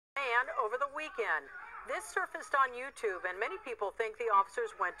And over the weekend, this surfaced on YouTube, and many people think the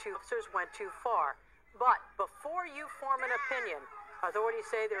officers went too far. But before you form an opinion,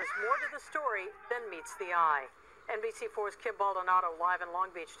 authorities say there's more to the story than meets the eye. NBC4's Kim Baldonado live in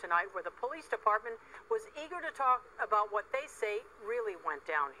Long Beach tonight, where the police department was eager to talk about what they say really went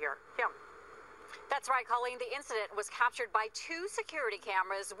down here. Kim. That's right, Colleen. The incident was captured by 2 security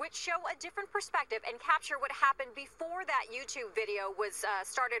cameras, which show a different perspective and capture what happened before that YouTube video was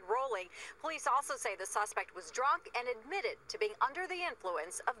started rolling. Police also say the suspect was drunk and admitted to being under the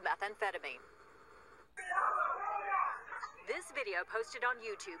influence of methamphetamine. This video posted on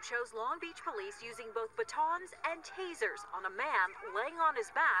YouTube shows Long Beach police using both batons and tasers on a man laying on his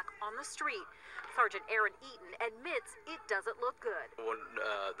back on the street. Sergeant Aaron Eaton admits it doesn't look good. When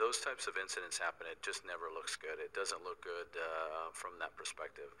those types of incidents happen, it just never looks good. It doesn't look good from that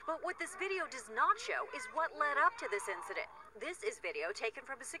perspective. But what this video does not show is what led up to this incident. This is video taken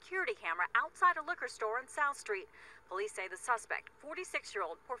from a security camera outside a liquor store on South Street. Police say the suspect,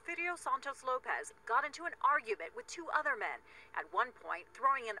 46-year-old Porfirio Santos Lopez, got into an argument with 2 other men, at one point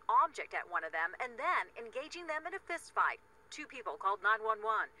throwing an object at one of them and then engaging them in a fist fight. 2 people called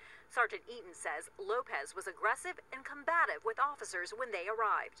 911. Sergeant Eaton says Lopez was aggressive and combative with officers when they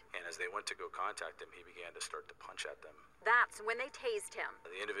arrived. And as they went to go contact him, he began to start to punch at them. That's when they tased him.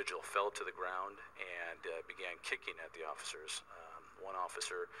 The individual fell to the ground and began kicking at the officers. One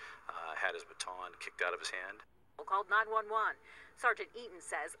officer had his baton kicked out of his hand. Called 911. Sergeant Eaton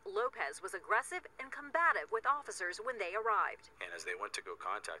says Lopez was aggressive and combative with officers when they arrived. And as they went to go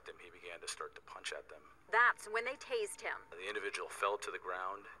contact him, he began to start to punch at them. That's when they tased him. The individual fell to the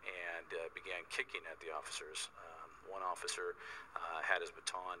ground and began kicking at the officers. One officer had his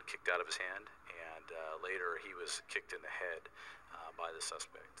baton kicked out of his hand, and later he was kicked in the head by the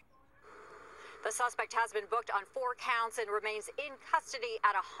suspect. The suspect has been booked on 4 counts and remains in custody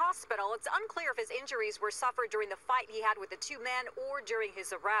at a hospital. It's unclear if his injuries were suffered during the fight he had with the 2 men or during his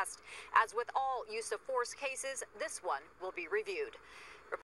arrest. As with all use of force cases, this one will be reviewed.